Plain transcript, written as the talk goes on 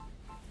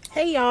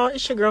Hey y'all,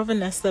 it's your girl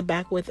Vanessa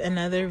back with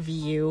another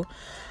view.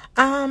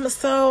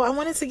 So I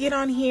wanted to get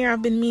on here.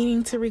 I've been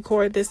meaning to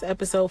record this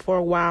episode for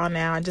a while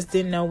now. I just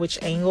didn't know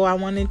which angle I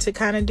wanted to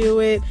kind of do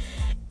it.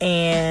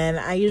 And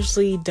I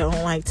usually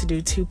don't like to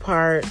do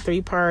 2-part,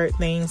 3-part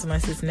things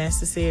unless it's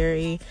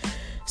necessary.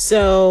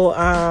 So,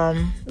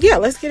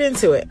 let's get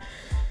into it.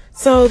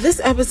 So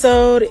this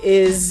episode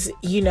is,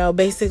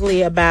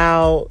 basically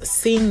about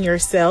seeing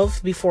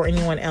yourself before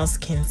anyone else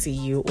can see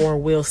you or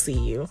will see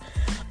you.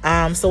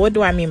 So what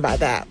do I mean by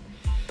that?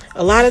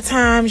 A lot of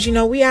times,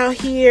 we out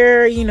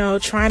here,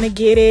 trying to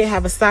get it,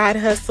 have a side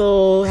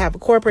hustle, have a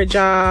corporate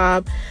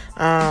job,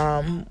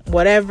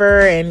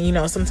 whatever.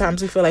 And,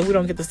 sometimes we feel like we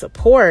don't get the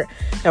support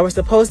that we're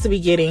supposed to be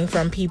getting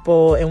from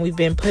people. And we've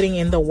been putting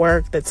in the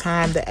work, the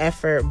time, the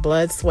effort,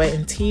 blood, sweat,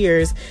 and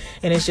tears.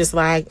 And it's just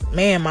like,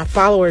 man, my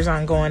followers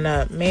aren't going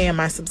up. Man,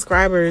 my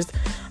subscribers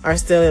are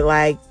still at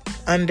like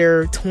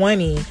under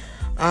 20.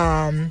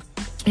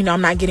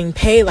 I'm not getting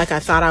paid like I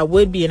thought I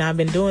would be, and I've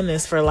been doing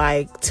this for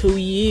like 2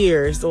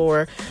 years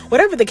or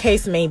whatever the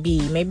case may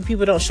be. Maybe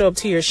people don't show up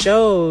to your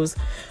shows.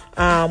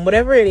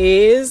 Whatever it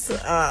is,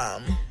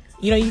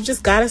 you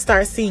just got to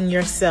start seeing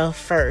yourself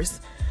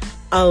first.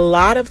 A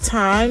lot of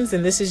times,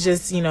 and this is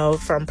just,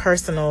 from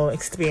personal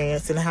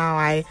experience and how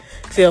I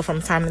feel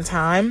from time to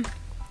time,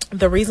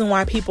 the reason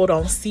why people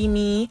don't see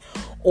me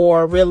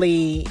or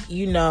really,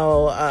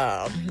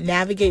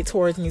 navigate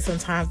towards me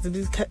sometimes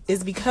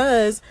is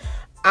because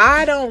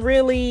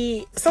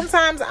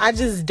sometimes I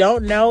just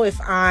don't know if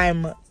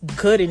I'm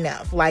good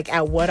enough, like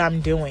at what I'm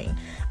doing.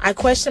 I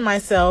question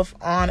myself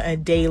on a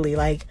daily,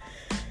 like,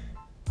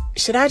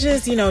 should I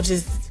just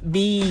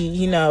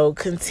be,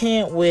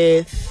 content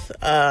with,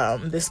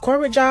 this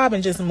corporate job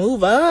and just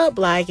move up,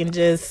 and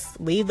just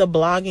leave the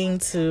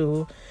blogging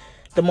to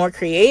the more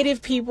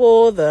creative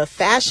people, the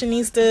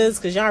fashionistas,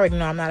 because y'all already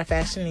know I'm not a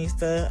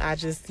fashionista. I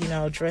just,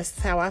 dress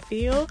how I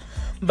feel.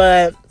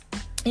 But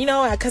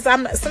because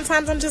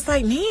sometimes I'm just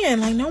like,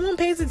 man, like no one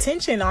pays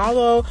attention.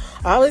 Although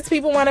all these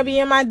people want to be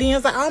in my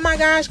DMs, like, oh my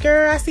gosh,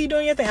 girl, I see you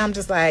doing your thing. I'm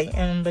just like,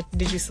 but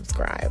did you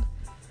subscribe?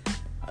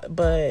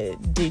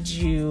 But did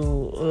you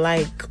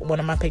like one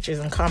of my pictures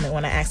and comment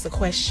when I asked a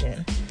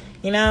question?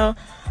 But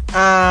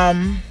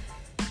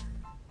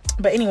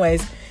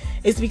anyways,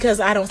 it's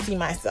because I don't see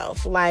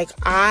myself. Like,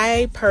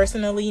 I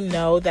personally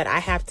know that I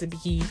have to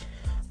be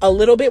a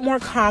little bit more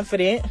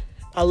confident,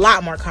 a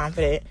lot more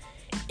confident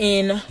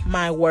in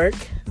my work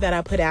that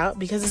I put out,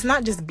 because it's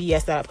not just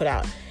BS that I put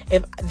out.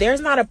 If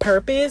there's not a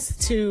purpose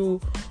to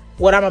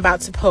what I'm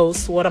about to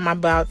post, what I'm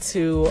about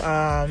to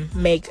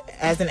make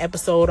as an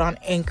episode on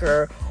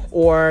Anchor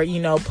or,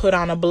 put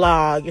on a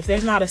blog, if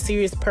there's not a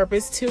serious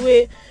purpose to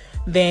it,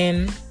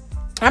 then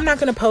I'm not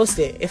going to post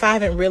it. If I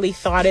haven't really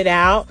thought it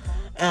out,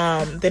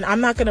 then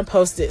I'm not going to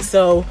post it.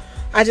 So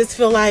I just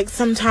feel like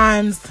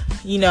sometimes,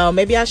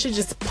 maybe I should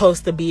just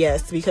post the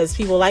BS, because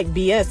people like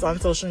BS on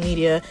social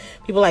media.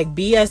 People like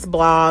BS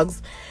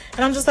blogs.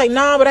 And I'm just like,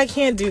 no, but I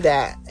can't do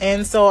that.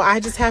 And so I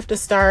just have to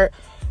start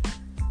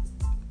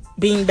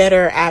being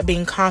better at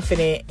being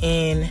confident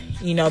in,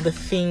 the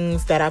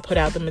things that I put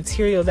out, the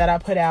material that I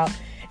put out.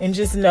 And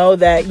just know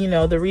that,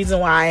 the reason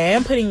why I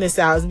am putting this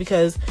out is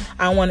because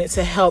I want it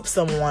to help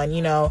someone.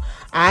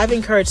 I've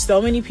encouraged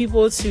so many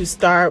people to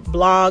start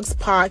blogs,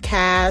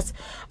 podcasts,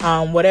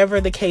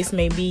 whatever the case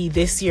may be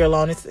this year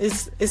alone.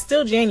 It's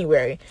still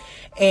January.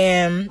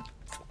 And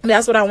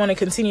that's what I want to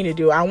continue to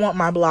do. I want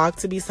my blog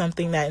to be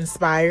something that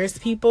inspires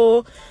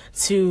people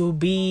to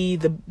be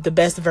the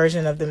best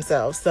version of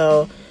themselves.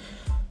 So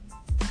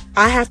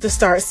I have to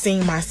start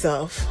seeing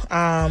myself.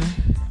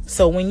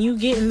 So when you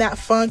get in that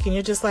funk and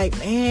you're just like,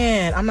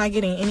 man, I'm not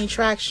getting any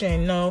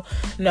traction. No,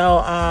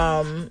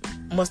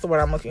 what's the word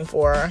I'm looking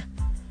for?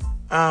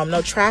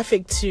 No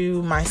traffic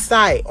to my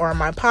site or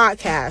my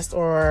podcast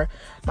or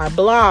my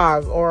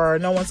blog, or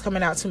no one's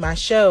coming out to my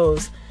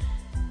shows.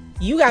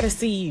 You got to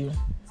see you.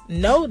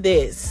 Know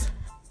this.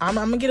 I'm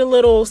going to get a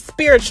little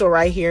spiritual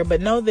right here,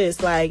 but know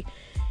this, like,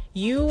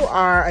 you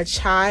are a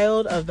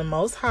child of the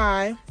Most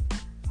High.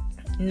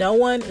 No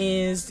one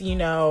is,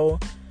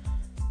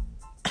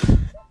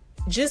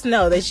 just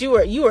know that you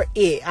are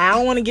it. I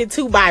don't want to get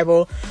too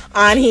Bible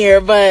on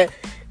here, but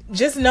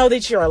just know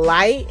that you're a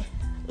light.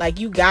 Like,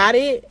 you got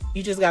it.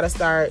 You just got to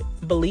start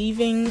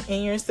believing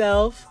in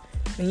yourself,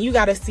 and you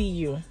got to see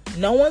you.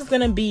 No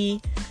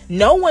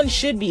one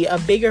should be a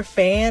bigger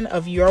fan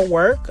of your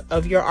work,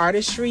 of your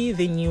artistry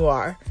than you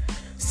are.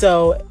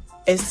 So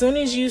as soon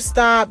as you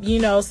stop,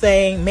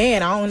 saying,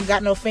 man, I don't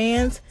got no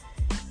fans,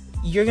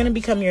 you're going to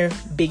become your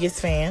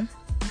biggest fan,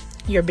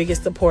 your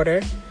biggest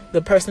supporter,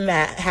 the person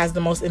that has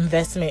the most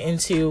investment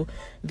into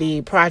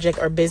the project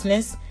or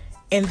business.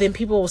 And then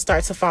people will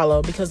start to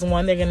follow, because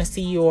one, they're going to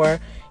see you're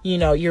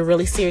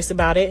really serious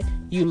about it.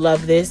 You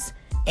love this,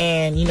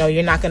 and,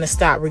 you're not going to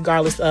stop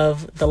regardless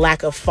of the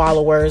lack of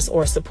followers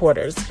or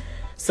supporters.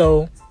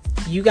 So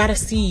you got to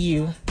see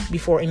you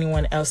before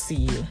anyone else see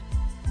you.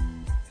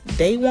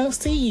 They won't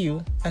see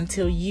you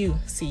until you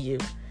see you.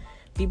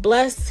 Be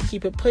blessed.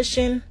 Keep it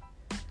pushing.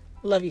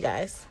 Love you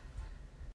guys.